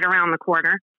coming right around the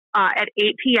corner, at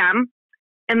 8 p.m.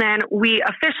 And then we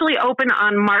officially open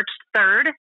on March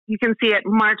 3rd. You can see it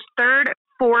March 3rd,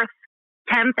 4th,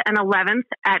 10th, and 11th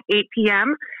at 8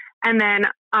 p.m. And then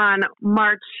on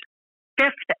March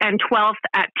 5th and 12th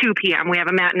at 2 p.m. we have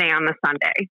a matinee on the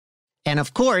Sunday. And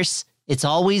of course, it's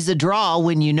always a draw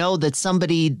when you know that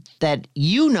somebody that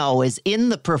you know is in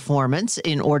the performance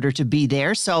in order to be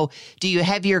there. So do you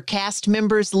have your cast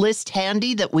members list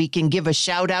handy that we can give a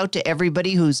shout out to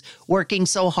everybody who's working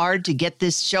so hard to get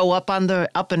this show up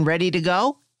and ready to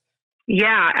go?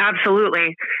 Yeah,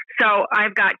 absolutely. So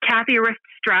I've got Kathy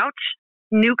Rist-Strouch,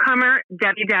 newcomer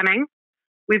Debbie Deming.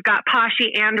 We've got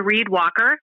Pashi and Reed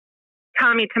Walker,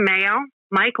 Tommy Tomeo,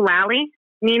 Mike Lally,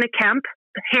 Nina Kemp,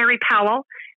 Harry Powell,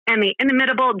 and the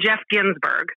inimitable Jeff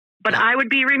Ginsburg. But I would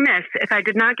be remiss if I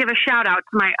did not give a shout out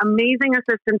to my amazing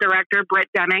assistant director, Britt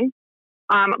Deming.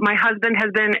 My husband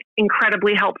has been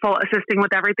incredibly helpful assisting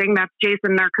with everything. That's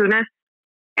Jason Narkunis.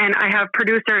 And I have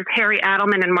producers Harry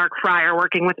Adelman and Mark Fryer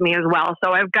working with me as well.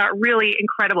 So I've got really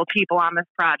incredible people on this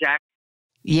project.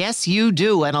 Yes, you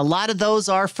do. And a lot of those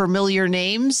are familiar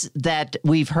names that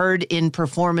we've heard in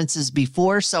performances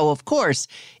before. So, of course,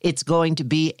 it's going to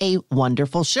be a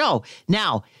wonderful show.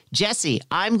 Now, Jessi,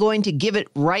 I'm going to give it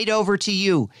right over to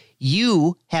you.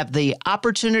 You have the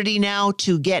opportunity now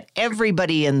to get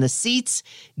everybody in the seats,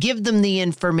 give them the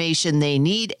information they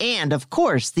need, and, of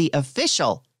course, the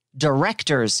official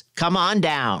directors. Come on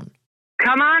down.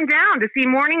 Come on down to see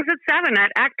Mornings at 7 at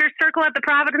Actor Circle at the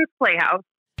Providence Playhouse.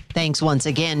 Thanks once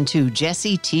again to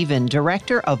Jessi Teevan,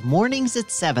 director of Mornings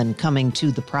at 7, coming to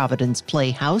the Providence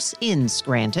Playhouse in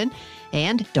Scranton.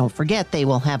 And don't forget, they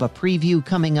will have a preview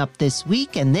coming up this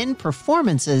week and then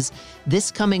performances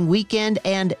this coming weekend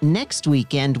and next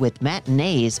weekend with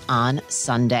matinees on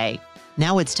Sunday.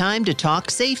 Now it's time to talk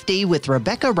safety with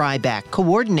Rebecca Rybak,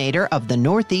 coordinator of the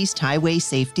Northeast Highway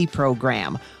Safety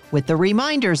Program, with the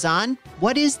reminders on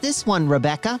what is this one,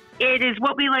 Rebecca? It is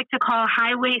what we like to call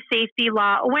Highway Safety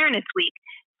Law Awareness Week.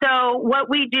 So what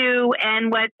we do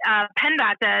and what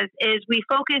PennDOT does is we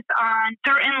focus on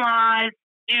certain laws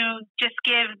to just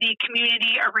give the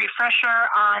community a refresher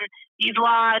on these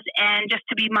laws and just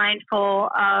to be mindful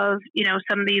of,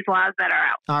 some of these laws that are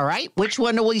out. All right. Which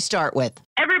one do we start with?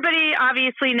 Everybody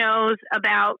obviously knows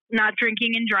about not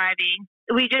drinking and driving.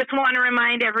 We just want to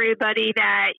remind everybody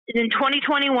that in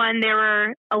 2021, there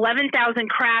were 11,000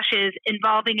 crashes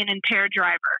involving an impaired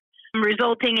driver,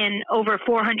 resulting in over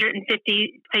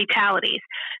 450 fatalities.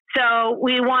 So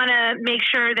we want to make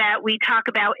sure that we talk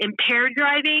about impaired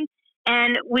driving,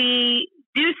 and we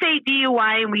do say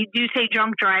DUI and we do say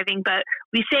drunk driving, but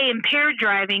we say impaired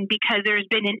driving because there's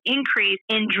been an increase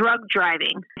in drug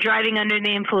driving under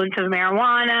the influence of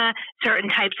marijuana, certain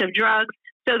types of drugs.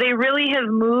 So they really have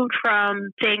moved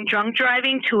from saying drunk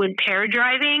driving to impaired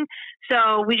driving.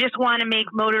 So we just want to make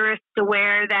motorists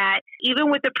aware that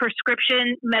even with a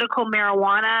prescription medical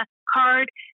marijuana card,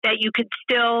 that you could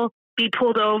still be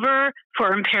pulled over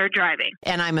for impaired driving.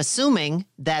 And I'm assuming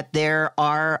that there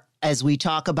are, as we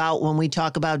talk about when we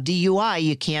talk about DUI,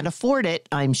 you can't afford it.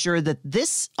 I'm sure that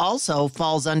this also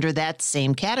falls under that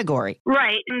same category.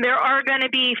 Right. And there are going to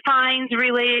be fines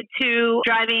related to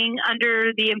driving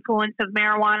under the influence of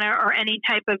marijuana or any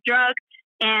type of drug,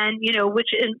 and, which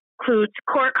includes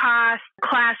court costs,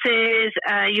 classes.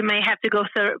 You may have to go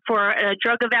for a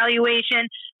drug evaluation.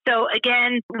 So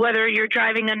again, whether you're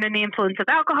driving under the influence of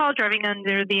alcohol, driving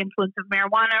under the influence of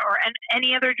marijuana, or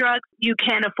any other drug, you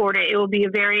can't afford it. It will be a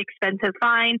very expensive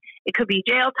fine. It could be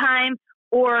jail time,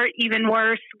 or even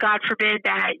worse, God forbid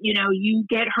that, you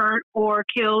get hurt or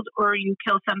killed or you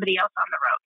kill somebody else on the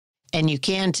road. And you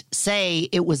can't say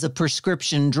it was a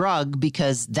prescription drug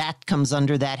because that comes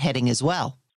under that heading as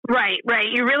well. Right.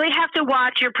 You really have to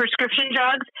watch your prescription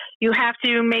drugs. You have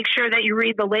to make sure that you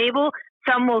read the label.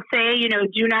 Some will say,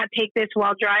 do not take this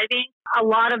while driving. A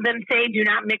lot of them say do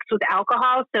not mix with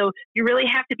alcohol. So you really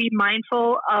have to be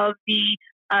mindful of the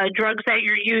drugs that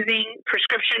you're using,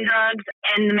 prescription drugs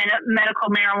and medical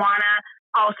marijuana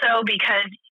also, because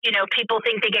people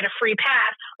think they get a free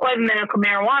pass. Oh, I have a medical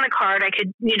marijuana card. I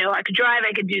could drive,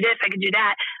 I could do this, I could do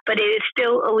that, but it is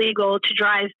still illegal to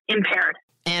drive impaired.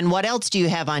 And what else do you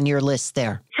have on your list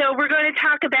there? So we're going to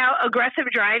talk about aggressive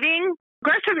driving.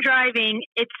 Aggressive driving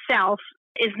itself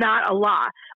is not a law,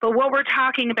 but what we're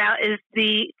talking about is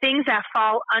the things that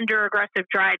fall under aggressive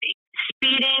driving.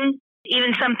 Speeding,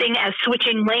 even something as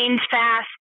switching lanes fast,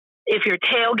 if you're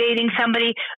tailgating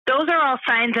somebody, those are all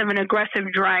signs of an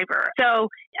aggressive driver. So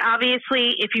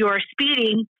obviously, if you are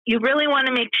speeding, you really want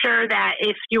to make sure that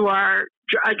if you are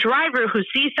a driver who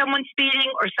sees someone speeding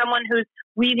or someone who's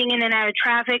weaving in and out of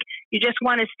traffic, you just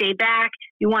want to stay back.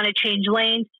 You want to change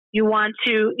lanes. You want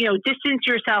to, distance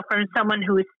yourself from someone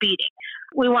who is speeding.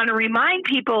 We want to remind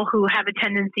people who have a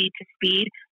tendency to speed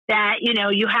that,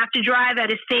 you have to drive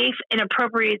at a safe and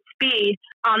appropriate speed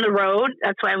on the road.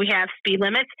 That's why we have speed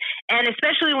limits. And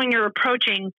especially when you're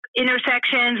approaching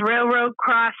intersections, railroad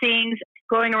crossings,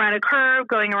 going around a curve,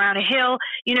 going around a hill,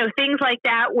 things like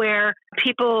that where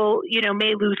people,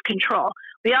 may lose control.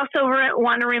 We also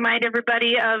want to remind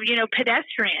everybody of,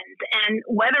 pedestrians and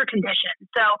weather conditions.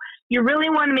 So you really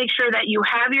want to make sure that you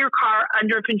have your car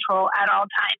under control at all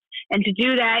times. And to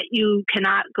do that, you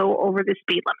cannot go over the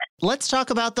speed limit. Let's talk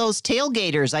about those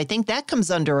tailgaters. I think that comes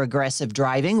under aggressive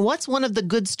driving. What's one of the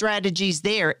good strategies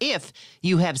there if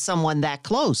you have someone that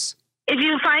close? If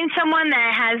you find someone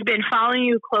that has been following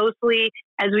you closely,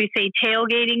 as we say,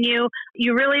 tailgating you,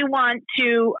 you really want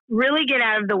to really get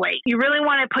out of the way. You really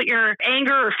want to put your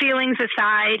anger or feelings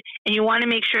aside, and you want to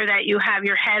make sure that you have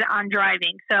your head on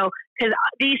driving. So, because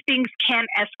these things can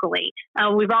escalate.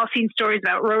 We've all seen stories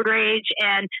about road rage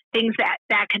and things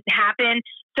that can happen.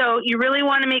 So you really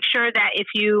want to make sure that if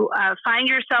you find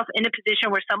yourself in a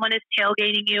position where someone is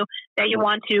tailgating you, that you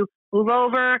want to move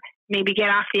over, maybe get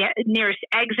off the nearest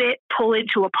exit, pull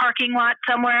into a parking lot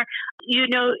somewhere.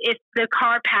 If the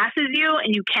car passes you,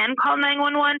 and you can call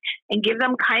 911 and give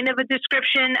them kind of a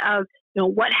description of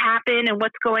what happened and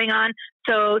what's going on,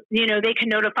 so they can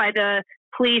notify the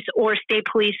police or state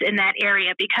police in that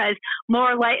area, because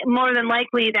more than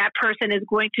likely that person is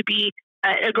going to be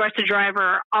an aggressive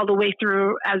driver all the way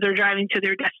through as they're driving to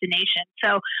their destination.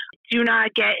 So do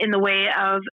not get in the way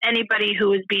of anybody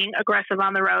who is being aggressive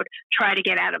on the road. Try to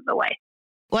get out of the way.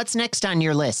 What's next on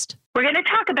your list? We're going to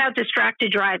talk about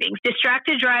distracted driving.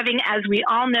 Distracted driving, as we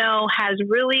all know, has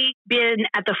really been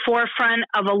at the forefront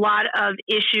of a lot of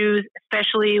issues,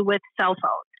 especially with cell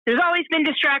phones. There's always been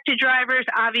distracted drivers.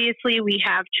 Obviously, we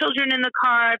have children in the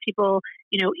car, people,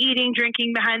 eating,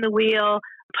 drinking behind the wheel,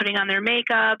 putting on their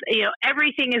makeup.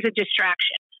 Everything is a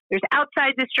distraction. There's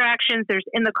outside distractions. There's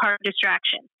in the car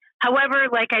distractions. However,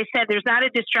 like I said, there's not a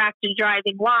distracted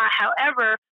driving law.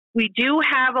 However, we do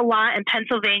have a law in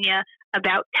Pennsylvania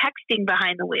about texting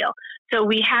behind the wheel. So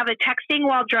we have a texting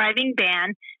while driving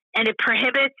ban, and it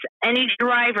prohibits any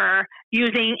driver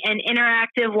using an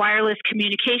interactive wireless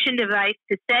communication device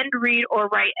to send, read, or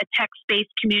write a text-based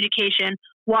communication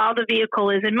while the vehicle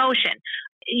is in motion.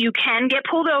 You can get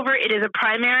pulled over. It is a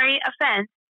primary offense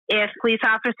if a police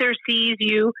officer sees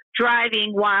you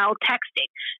driving while texting.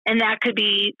 And that could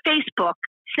be Facebook,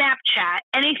 Snapchat,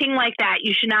 anything like that.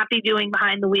 You should not be doing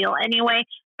behind the wheel anyway,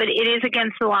 but it is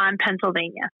against the law in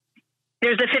Pennsylvania.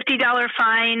 There's a $50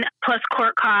 fine plus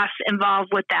court costs involved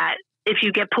with that if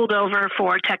you get pulled over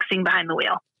for texting behind the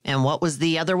wheel. And what was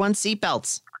the other one?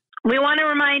 Seatbelts. We want to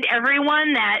remind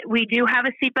everyone that we do have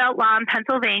a seatbelt law in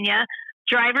Pennsylvania.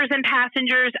 Drivers and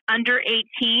passengers under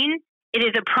 18, it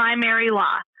is a primary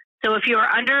law. So if you are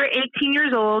under 18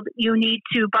 years old, you need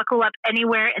to buckle up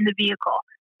anywhere in the vehicle.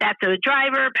 That's a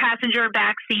driver, passenger,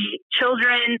 backseat,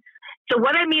 children. So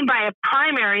what I mean by a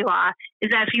primary law is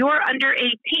that if you're under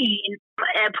 18,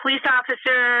 a police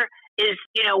officer is,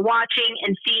 watching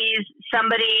and sees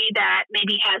somebody that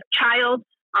maybe has a child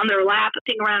on their lap,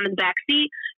 sitting around in the back seat.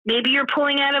 Maybe you're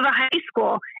pulling out of a high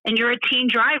school and you're a teen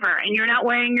driver and you're not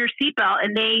wearing your seatbelt,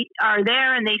 and they are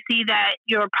there and they see that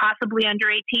you're possibly under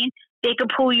 18. They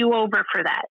could pull you over for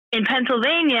that. In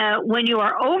Pennsylvania, when you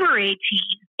are over 18,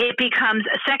 it becomes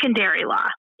a secondary law.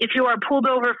 If you are pulled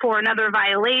over for another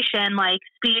violation like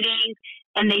speeding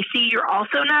and they see you're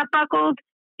also not buckled,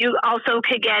 you also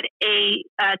could get a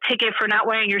ticket for not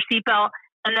wearing your seatbelt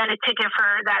and then a ticket for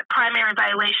that primary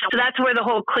violation. So that's where the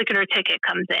whole clicker ticket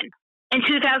comes in. In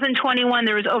 2021,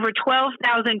 there was over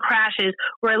 12,000 crashes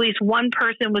where at least one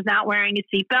person was not wearing a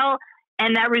seatbelt,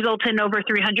 and that resulted in over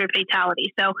 300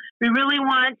 fatalities. So we really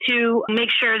want to make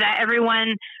sure that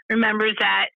everyone remembers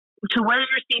that to wear your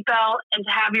seatbelt and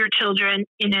to have your children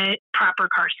in a proper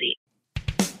car seat.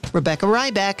 Rebecca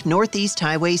Rybak, Northeast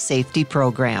Highway Safety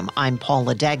Program. I'm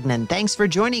Paula Degnan. Thanks for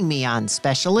joining me on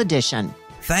Special Edition.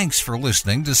 Thanks for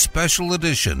listening to Special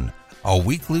Edition, a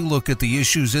weekly look at the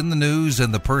issues in the news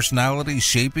and the personalities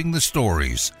shaping the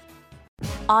stories.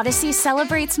 Odyssey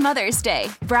celebrates Mother's Day,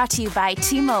 brought to you by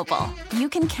T-Mobile. You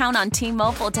can count on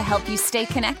T-Mobile to help you stay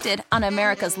connected on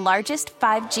America's largest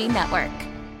 5G network.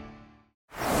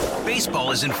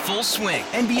 Baseball is in full swing.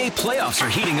 NBA playoffs are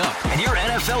heating up, and your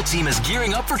NFL team is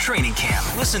gearing up for training camp.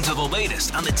 Listen to the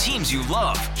latest on the teams you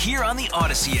love here on the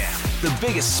Odyssey app. The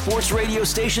biggest sports radio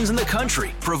stations in the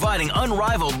country, providing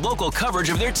unrivaled local coverage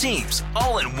of their teams,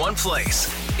 all in one place.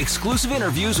 Exclusive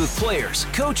interviews with players,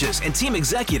 coaches, and team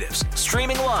executives,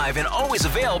 streaming live and always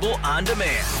available on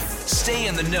demand. Stay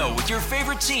in the know with your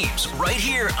favorite teams right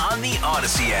here on the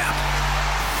Odyssey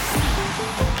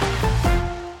app.